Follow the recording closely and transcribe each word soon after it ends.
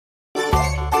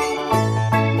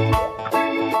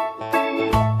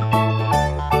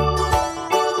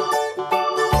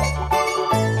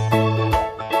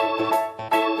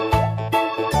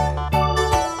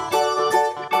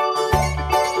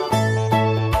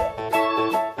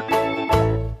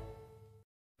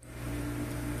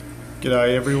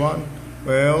G'day everyone.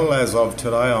 Well, as of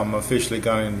today I'm officially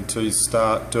going to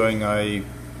start doing a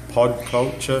pod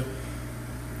culture.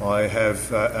 I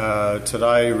have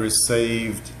today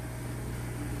received,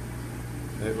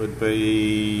 it would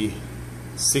be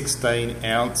 16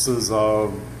 ounces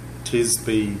of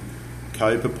Tisbe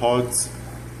copepods.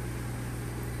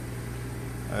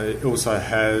 It also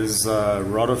has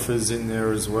rotifers in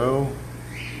there as well.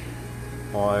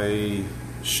 I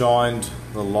shined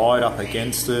the light up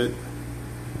against it.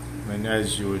 I mean,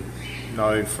 as you would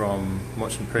know from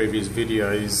watching previous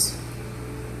videos,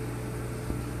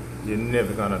 you're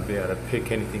never going to be able to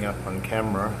pick anything up on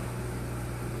camera,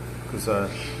 because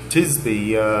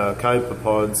Tisbe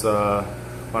copepods are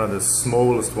one of the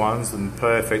smallest ones and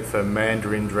perfect for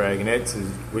mandarin dragonets,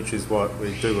 which is what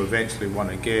we do eventually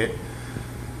want to get.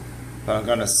 But I'm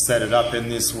going to set it up in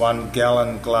this 1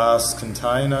 gallon glass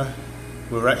container.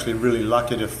 We were actually really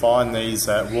lucky to find these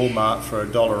at Walmart for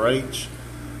 $1 each.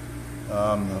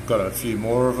 I've got a few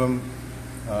more of them.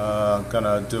 I'm going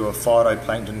to do a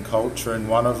phytoplankton culture in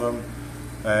one of them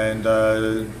and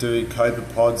do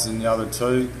copepods in the other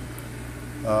two.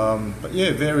 But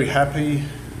yeah, very happy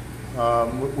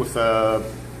with the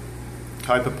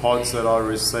copepods that I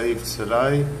received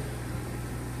today.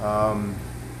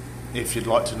 If you'd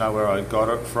like to know where I got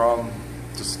it from,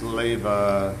 just leave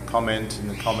a comment in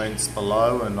the comments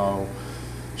below and I'll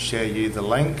share you the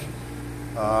link.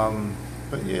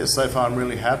 But yeah, so far I'm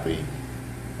really happy.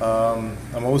 I'm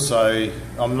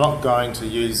not going to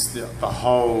use the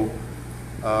whole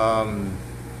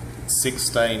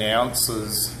 16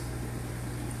 ounces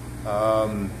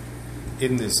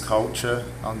in this culture.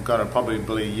 I'm going to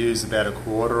probably use about a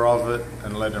quarter of it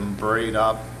and let them breed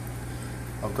up.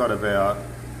 I've got about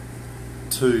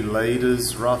 2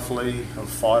 litres roughly of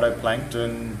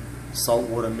phytoplankton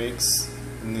saltwater mix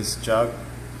in this jug.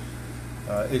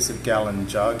 It's a gallon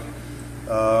jug.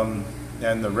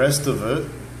 And the rest of it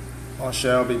I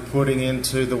shall be putting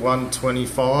into the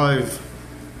 125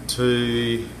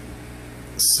 to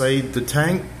seed the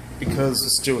tank, because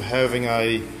it's still having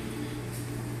a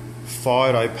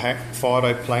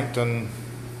phytoplankton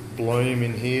bloom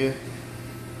in here.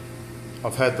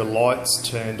 I've had the lights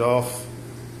turned off.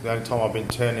 The only time I've been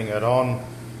turning it on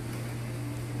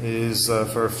is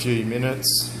for a few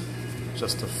minutes,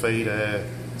 just to feed our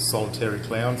solitary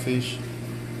clownfish.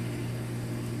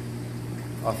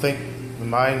 I think the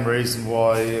main reason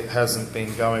why it hasn't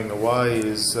been going away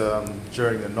is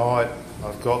during the night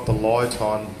I've got the light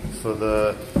on for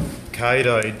the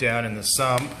Kato down in the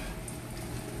sump,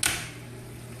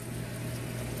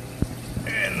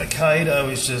 and the Kato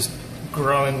is just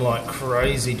growing like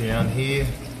crazy down here.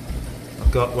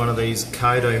 I've got one of these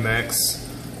Kato Max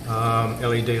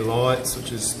LED lights,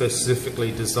 which is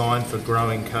specifically designed for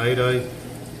growing Kato.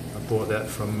 I bought that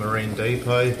from Marine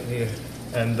Depot. Yeah.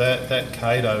 And that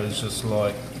Kato is just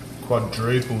like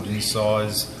quadrupled in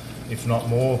size, if not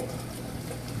more.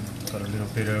 Got a little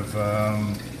bit of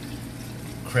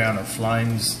crown of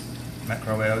flames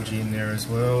macroalgae in there as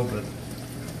well. But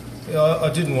yeah, I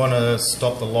didn't want to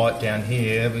stop the light down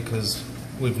here because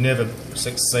we've never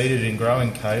succeeded in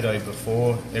growing Kato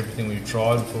before. Everything we've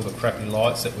tried with all the crappy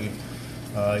lights that we've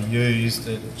used,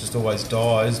 it just always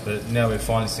dies. But now we're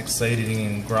finally succeeding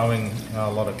in growing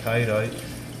a lot of Kato.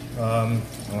 I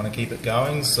want to keep it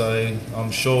going, so I'm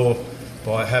sure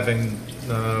by having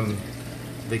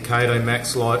the Kato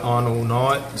Max light on all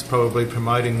night, it's probably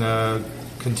promoting the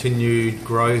continued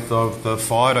growth of the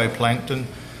phytoplankton.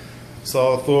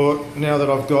 So I thought, now that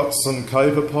I've got some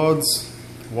copepods,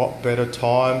 what better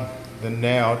time than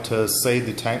now to seed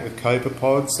the tank with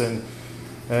copepods. And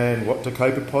what do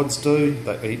copepods do?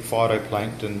 They eat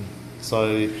phytoplankton.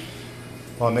 So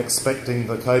I'm expecting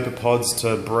the copepods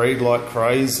to breed like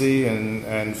crazy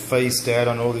and feast out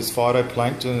on all this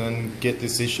phytoplankton and get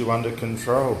this issue under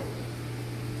control.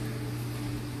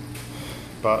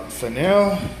 But for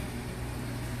now,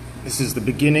 this is the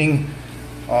beginning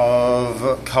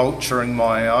of culturing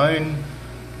my own.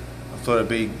 I thought it'd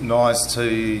be nice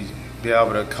to be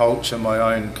able to culture my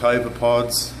own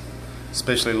copepods,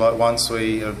 especially like once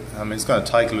we, I mean, it's going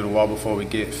to take a little while before we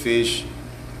get fish,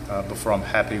 before I'm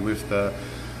happy with the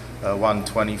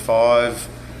 125.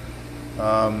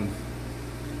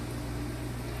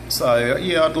 So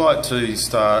yeah, I'd like to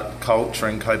start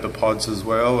culturing copepods as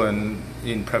well, and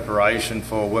in preparation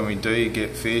for when we do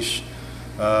get fish.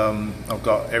 I've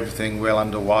got everything well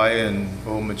underway and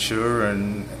all mature,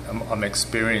 and I'm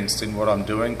experienced in what I'm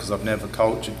doing because I've never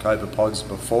cultured copepods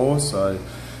before, so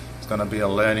it's going to be a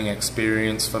learning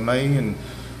experience for me. And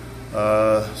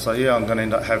so yeah, I'm going to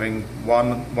end up having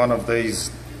one of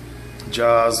these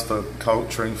jars for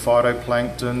culturing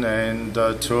phytoplankton and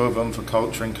 2 of them for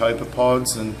culturing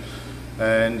copepods,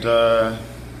 and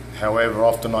however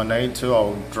often I need to,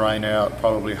 I'll drain out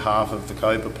probably half of the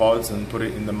copepods and put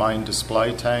it in the main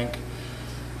display tank,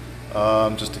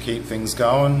 just to keep things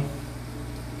going.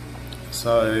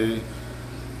 So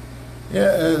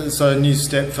yeah, it's a new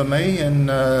step for me,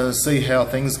 and see how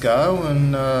things go,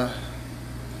 and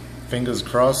fingers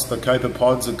crossed the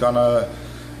copepods are gonna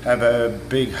have a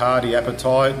big hearty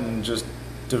appetite and just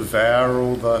devour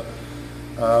all the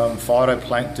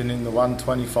phytoplankton in the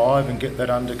 125 and get that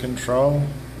under control.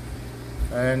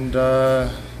 And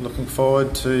looking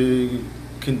forward to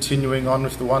continuing on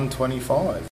with the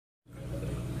 125.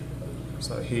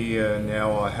 So here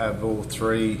now I have all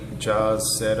 3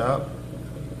 jars set up.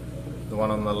 The one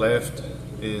on the left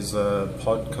is a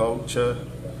pod culture,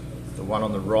 the one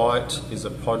on the right is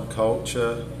a pod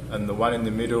culture, and the one in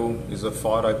the middle is a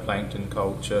phytoplankton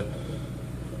culture.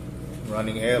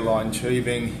 Running airline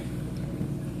tubing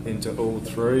into all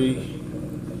 3.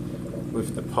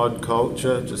 With the pod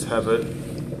culture, just have it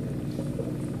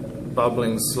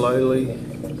bubbling slowly.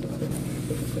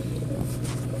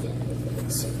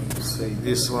 So you can see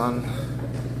this one.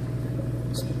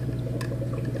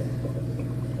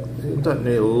 You don't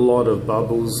need a lot of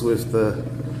bubbles with the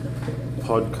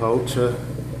pod culture,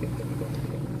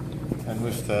 and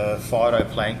with the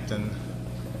phytoplankton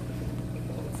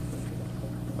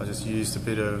I just used a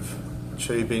bit of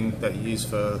tubing that you use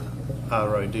for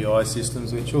RODI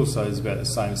systems, which also is about the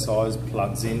same size,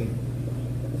 plugs in,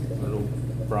 a little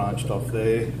branched off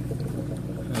there,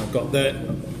 and I've got that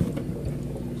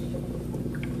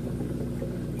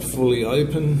fully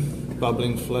open,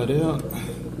 bubbling flat out.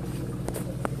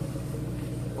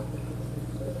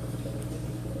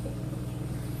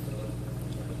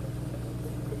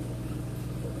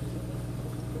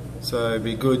 So it'd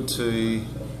be good to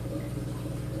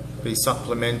be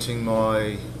supplementing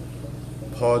my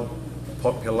pod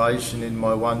population in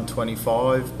my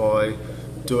 125 by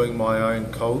doing my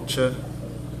own culture.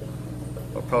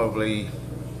 I'll probably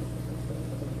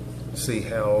see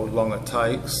how long it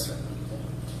takes.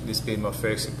 This being my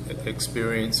first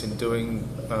experience in doing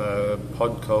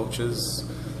pod cultures.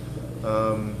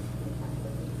 The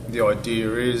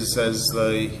idea is as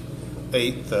they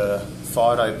eat the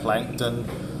phytoplankton,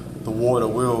 the water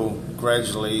will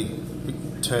gradually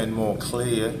turn more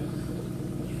clear,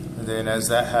 and then as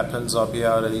that happens I'll be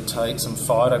able to take some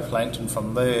phytoplankton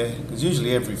from there, because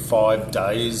usually every 5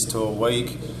 days to a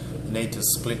week you need to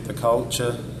split the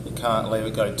culture. You can't leave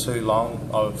it go too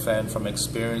long. I've found from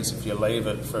experience if you leave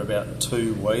it for about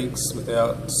 2 weeks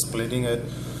without splitting it,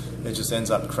 it just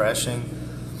ends up crashing.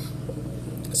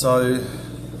 So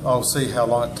I'll see how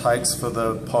long it takes for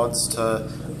the pods to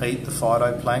eat the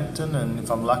phytoplankton, and if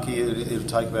I'm lucky it'll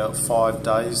take about 5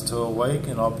 days to a week,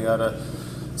 and I'll be able to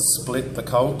split the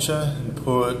culture and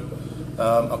put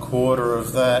a quarter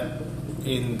of that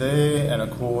in there and a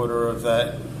quarter of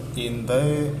that in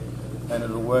there, and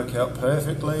it'll work out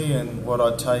perfectly. And what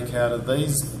I take out of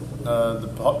these, the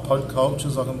pod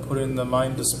cultures, I can put in the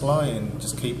main display and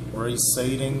just keep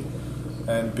reseeding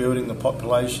and building the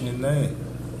population in there.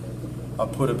 I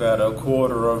put about a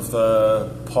quarter of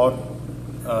the pod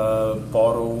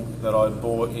bottle that I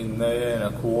bought in there and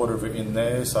a quarter of it in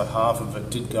there, so half of it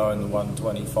did go in the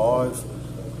 125.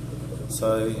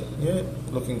 So yeah,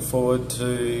 looking forward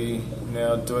to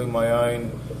now doing my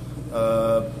own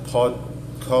pod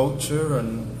culture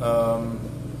and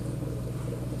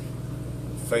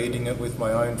feeding it with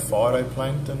my own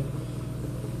phytoplankton,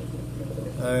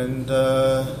 and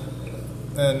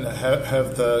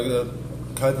have the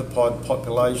copepod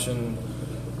population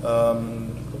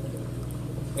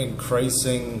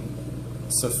increasing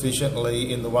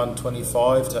sufficiently in the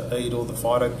 125 to eat all the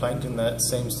phytoplankton that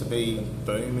seems to be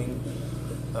booming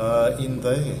in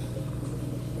there.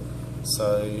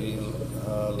 So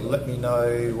let me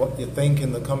know what you think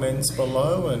in the comments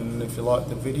below, and if you like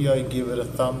the video, give it a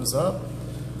thumbs up.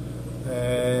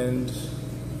 And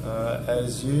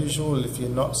as usual, if you're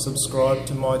not subscribed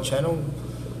to my channel,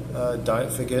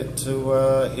 don't forget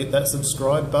to hit that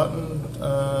subscribe button,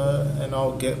 and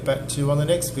I'll get back to you on the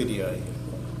next video.